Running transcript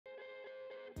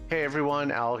Hey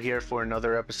everyone, Al here for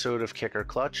another episode of Kick or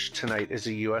Clutch. Tonight is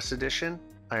a US edition.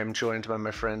 I am joined by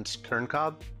my friends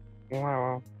Kernkob,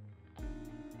 Wow.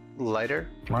 Lighter,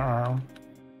 Wow.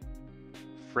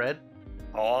 Fred,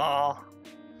 Oh.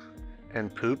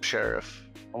 and Poop Sheriff,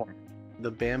 Oh.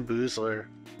 the Bamboozler,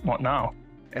 What now?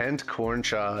 and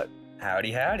Cornshot,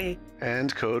 Howdy, howdy.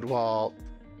 and codewalt.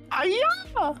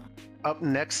 Aya! Up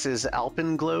next is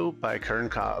Alpenglow by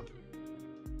Kernkob.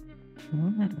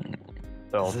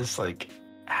 Is this like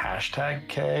hashtag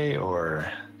K or?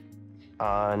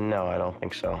 No, I don't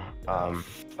think so.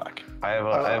 Fuck. I have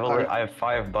I have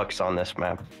 $5 on this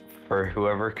map for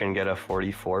whoever can get a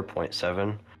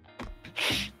 44.7.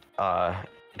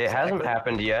 It hasn't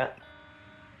happened yet.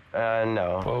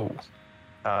 No. Whoa.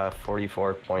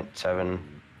 44.7,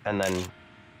 and then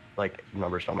like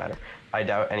numbers don't matter. I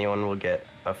doubt anyone will get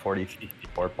a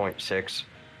 44.6.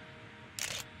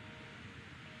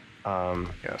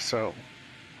 Yeah, so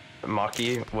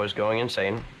Maki was going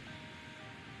insane,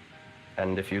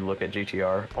 and if you look at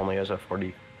GTR, only has a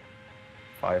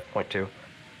 45.2.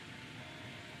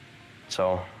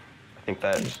 So I think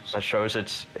that shows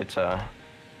it's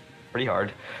pretty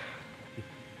hard.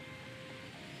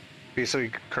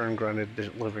 basically Kern grunted the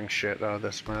living shit out of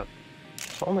this map.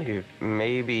 It's only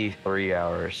maybe 3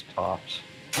 hours tops.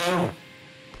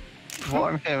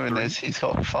 What I'm hearing is he's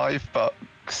got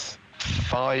 $5,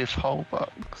 5 whole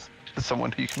bucks for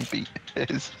someone who can beat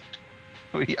his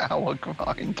 3-hour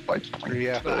grind by point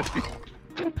Yeah. 30.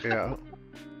 Yeah.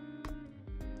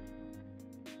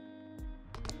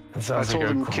 That I sounds told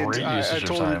like a him great usage of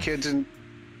time.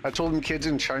 I told him kids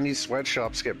in Chinese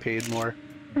sweatshops get paid more.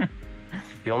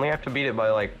 You only have to beat it by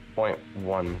like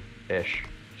 0.1-ish.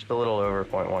 Just a little over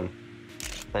 0.1.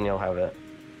 Then you'll have it.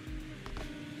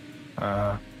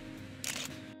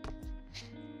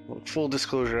 Full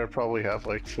disclosure, I probably have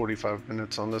like 45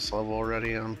 minutes on this level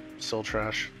already, and I'm still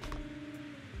trash.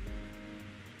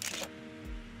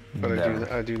 But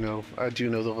Never. I do know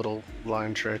the little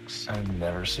line tricks. I've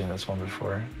never seen this one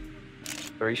before.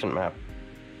 A recent map.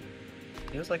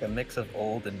 It was like a mix of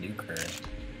old and new Kern.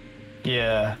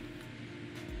 Yeah.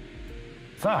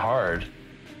 It's not hard.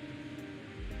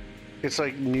 It's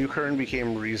like New Kern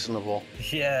became reasonable.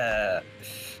 Yeah.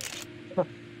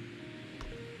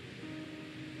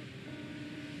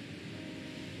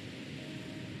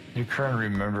 New Kern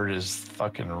remembered his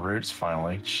fucking roots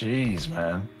finally. Jeez,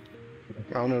 man.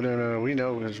 Oh no! We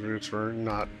know his roots were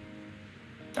not.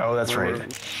 Oh, that's right.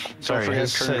 Don't Sorry, forget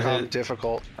his- Kernkob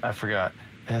difficult. I forgot.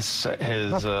 His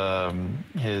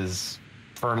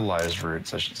fertilized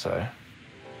roots, I should say.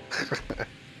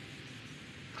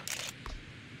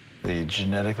 The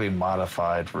genetically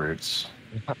modified roots.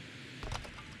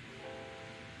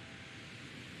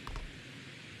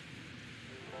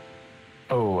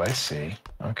 Oh, I see.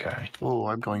 Okay. Oh,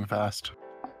 I'm going fast.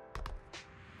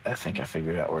 I think I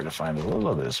figured out where to find a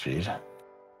little bit of speed. I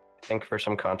think for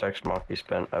some context, Maki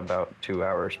spent about 2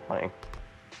 hours playing.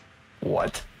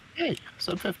 What? Hey,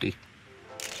 sub 50.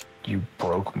 You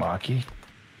broke Maki?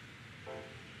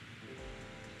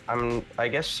 I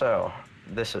guess so.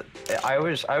 I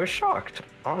was shocked,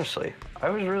 honestly. I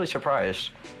was really surprised.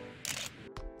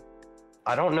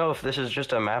 I don't know if this is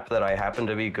just a map that I happen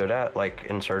to be good at, like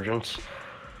Insurgents.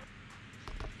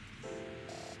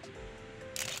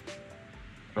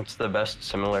 It's the best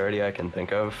similarity I can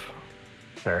think of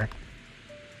Fair.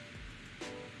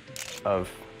 of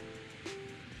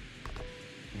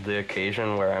the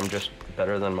occasion where I'm just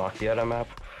better than Maki at a map.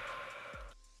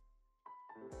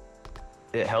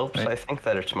 It helps, Right. I think,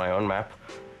 that it's my own map.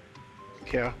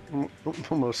 Yeah,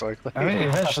 most likely. I mean,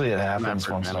 eventually it happens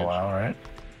Member once in a advantage. while, right?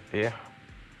 Yeah.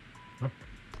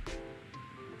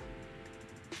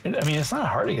 I mean, it's not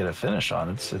hard to get a finish on.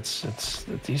 It's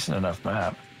a decent enough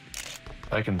map.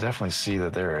 I can definitely see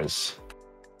that there is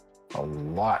a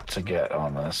lot to get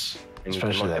on this, And you can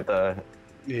especially look that. at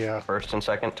the Yeah. first and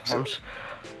second times.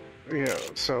 Yeah,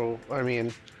 so I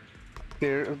mean,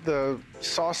 the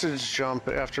sausage jump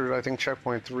after I think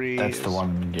checkpoint 3 That's is the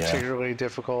one. Yeah. particularly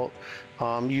difficult.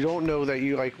 You don't know that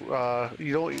you like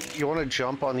you want to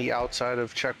jump on the outside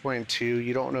of checkpoint 2.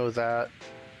 You don't know that.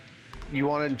 You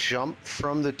want to jump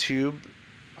from the tube,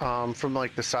 from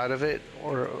like the side of it,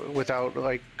 or without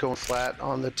like going flat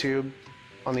on the tube,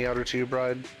 on the outer tube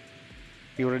ride.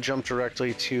 You want to jump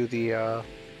directly to the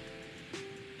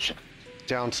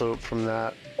downslope from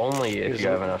that. Only if Is you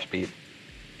it- have enough speed.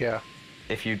 Yeah.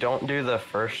 If you don't do the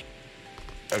first...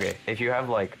 Okay, if you have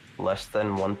like less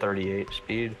than 138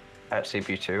 speed at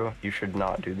CP2, you should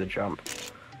not do the jump.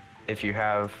 If you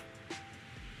have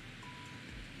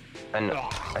And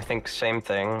I think same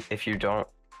thing, if you don't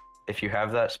if you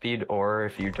have that speed, or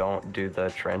if you don't do the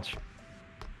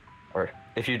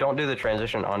if you don't do the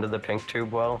transition onto the pink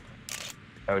tube well,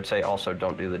 I would say also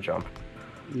don't do the jump.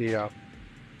 Yeah.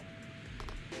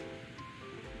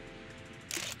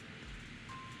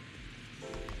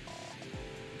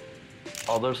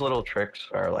 All those little tricks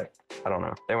are like, I don't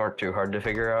know, they weren't too hard to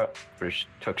figure out, but it just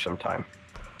took some time.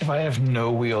 If I have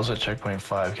no wheels at checkpoint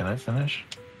 5, can I finish?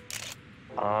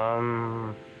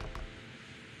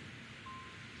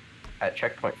 At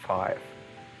checkpoint 5.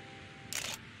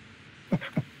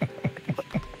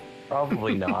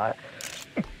 Probably not.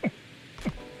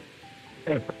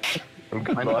 Good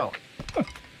I know. luck.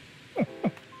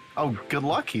 Oh, good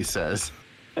luck, he says.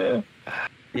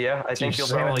 Yeah, I think you'll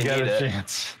probably got need a it.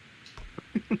 chance.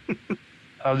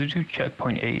 How did you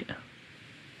checkpoint 8?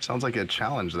 Sounds like a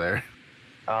challenge there.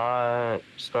 So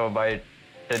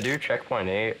to do checkpoint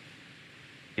 8,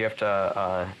 you have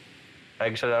to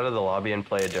exit out of the lobby and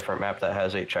play a different map that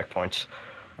has 8 checkpoints.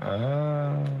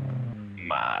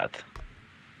 Mad.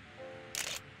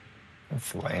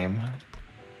 That's lame.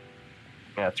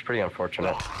 Yeah, it's pretty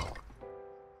unfortunate.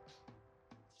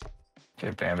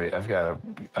 Okay, Bambi, I've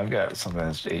got something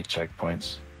that's 8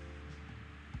 checkpoints.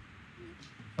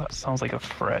 That sounds like a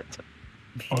threat.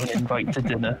 Or an invite to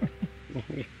dinner.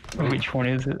 Which one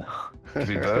is it? Could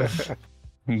be both.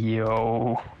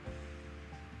 Yo.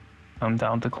 I'm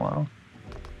down to clown.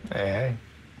 Hey.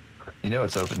 You know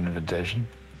it's open invitation.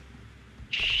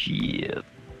 Shit.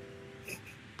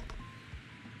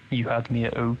 You had me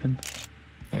at open.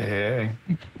 Hey.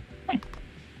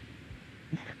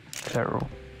 Terrible.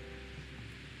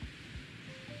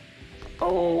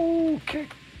 Okay.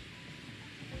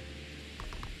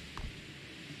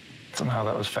 Somehow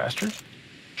that was faster.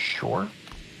 Sure.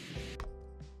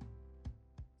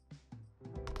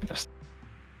 Just...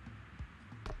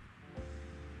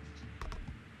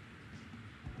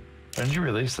 When did you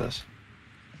release this?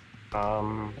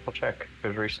 I'll check. It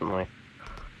was recently.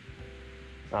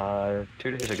 2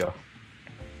 days ago.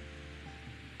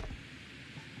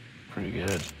 Pretty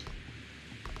good.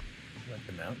 Like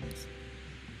the mountains.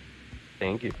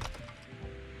 Thank you.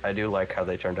 I do like how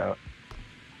they turned out.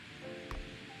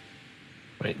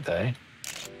 Wait, they?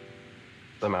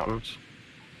 The mountains.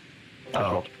 There's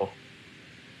Oh. multiple.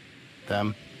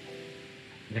 Them.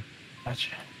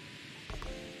 Gotcha.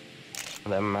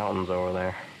 Them mountains over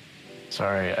there.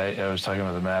 Sorry, I was talking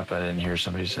about the map. I didn't hear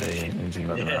somebody say anything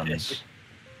about the mountains.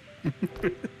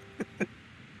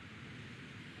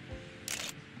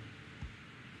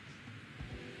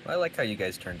 I like how you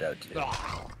guys turned out too.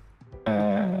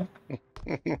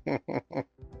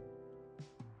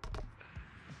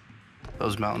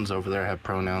 Those mountains over there have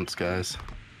pronouns, guys.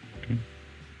 Do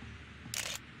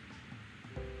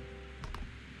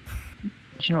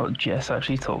you know what? Jess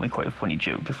actually told me quite a funny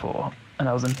joke before, and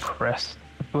I was impressed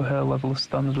with her level of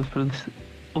standard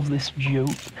of this joke.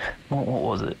 What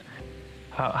was it?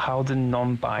 How do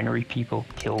non-binary people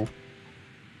kill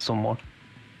someone?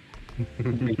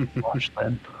 They slash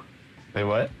them. Wait,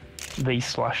 what? They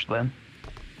slash them.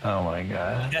 Oh my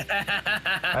god.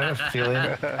 I have a feeling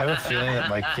that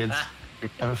my kids.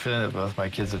 I have a feeling that both my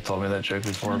kids have told me that joke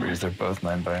before because they're both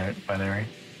non-binary.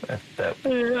 Yeah,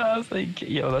 I was like,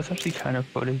 yo, that's actually kind of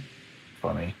funny.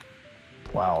 Funny.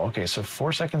 Wow. Okay, so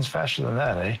 4 seconds faster than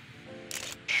that, eh?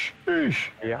 Sheesh.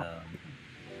 Yeah.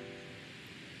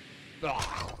 I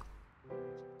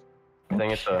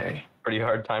think it's a Okay. pretty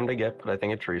hard time to get, but I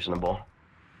think it's reasonable.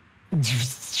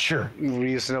 Sure.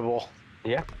 Reasonable.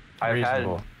 Yeah. I've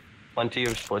Reasonable. had plenty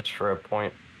of splits for a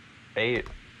 0.8.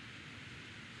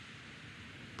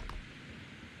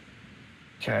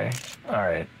 Okay. All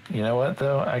right. You know what,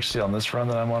 though? Actually, on this run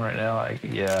that I'm on right now, I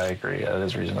agree. That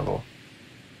is reasonable.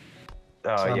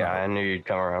 Oh, Son yeah, of a- I knew you'd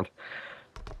come around.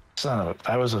 Son of a...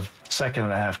 I was a second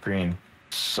and a half green.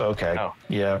 So, okay. Oh.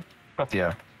 Yeah.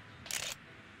 Yeah.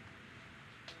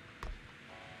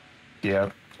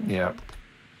 Yeah. Yeah.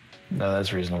 No,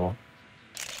 that's reasonable.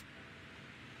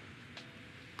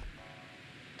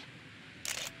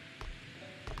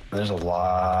 There's a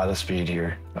lot of speed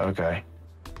here. Okay.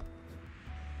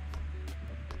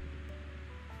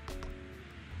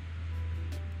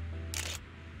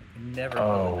 Never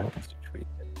Oh. know that to tweet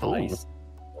it. Oh. Nice.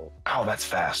 Oh, that's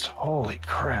fast. Holy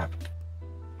crap.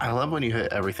 I love when you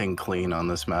hit everything clean on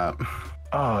this map.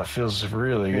 Oh, it feels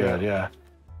really good. Yeah.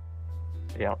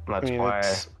 Yeah, that's I mean, why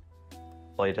it's- I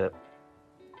played it.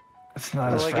 It's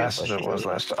not I as like it. fast as it was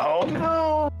last time.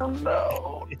 Oh, no.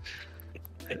 No.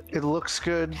 It looks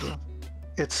good.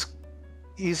 It's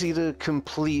easy to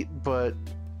complete, but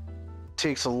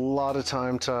takes a lot of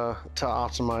time to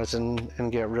optimize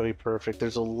and get really perfect.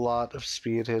 There's a lot of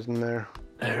speed hidden there.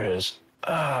 There it is.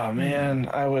 Oh man,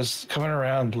 I was coming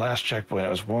around last checkpoint. It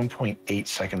was 1.8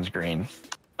 seconds green.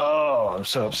 Oh, I'm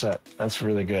so upset. That's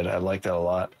really good. I like that a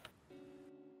lot.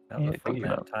 Now Yeah, the but fucking you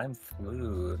know. time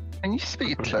flew. Can you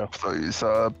speed clip those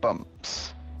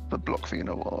bumps that block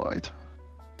Vina wide?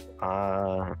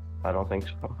 I don't think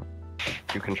so.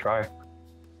 You can try.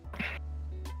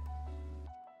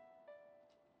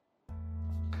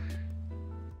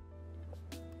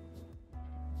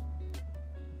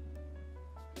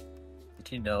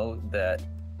 Did you know that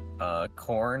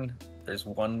corn, there's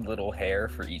one little hair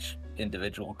for each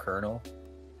individual kernel?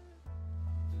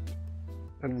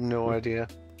 I have no idea.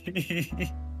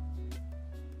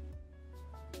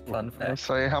 Fun fact.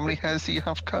 So how many hairs do you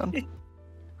have, Kern?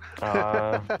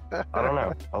 I don't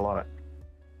know. A lot.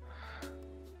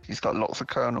 He's got lots of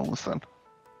kernels then.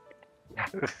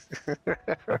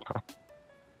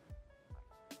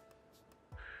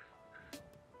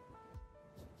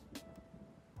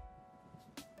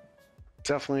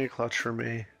 Definitely a clutch for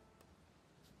me.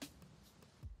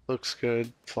 Looks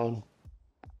good, fun.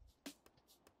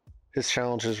 His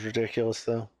challenge is ridiculous,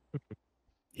 though.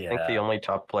 Yeah. I think the only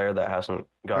top player that hasn't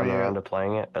gotten yeah. around to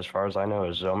playing it, as far as I know,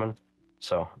 is Zoman.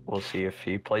 So we'll see if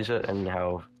he plays it and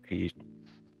how he's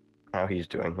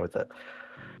doing with it.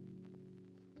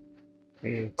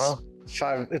 It's Well,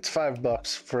 it's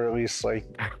 $5 for at least like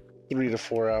 3 to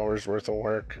 4 hours worth of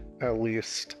work, at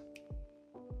least.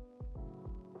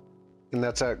 And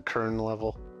that's at Kern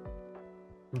level.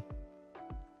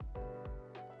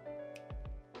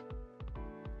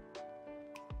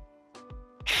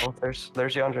 well, there's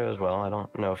Yandra as well. I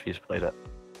don't know if he's played it.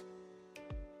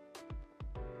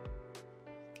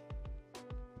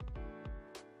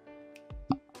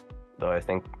 Though I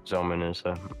think Zoman is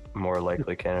a more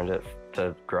likely candidate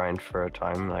to grind for a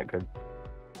time that good.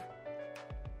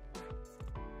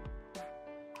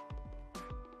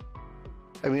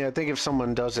 I mean, I think if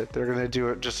someone does it, they're gonna do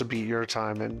it just to beat your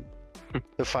time, and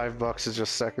the $5 is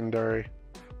just secondary.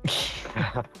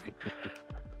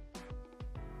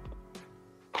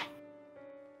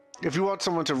 If you want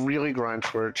someone to really grind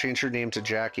for it, change your name to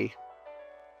Jackie.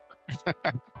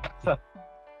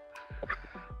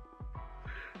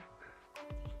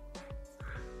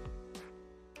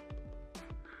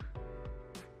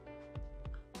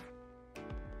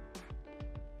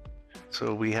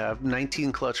 So we have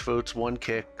 19 clutch votes, 1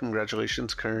 kick.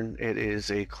 Congratulations, Kern. It is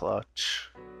a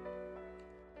clutch.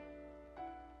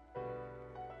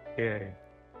 Yay.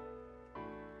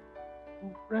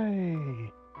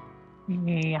 Hooray!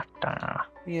 Yatta.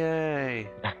 Yay!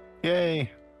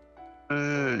 Yay.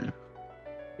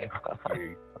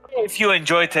 If you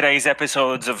enjoyed today's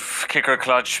episodes of Kicker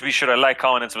Clutch, be sure to like,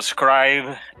 comment, and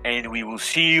subscribe. And we will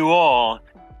see you all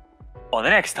on the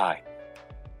next time.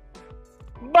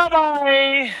 Bye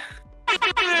bye!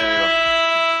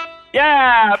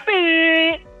 Yeah, peace!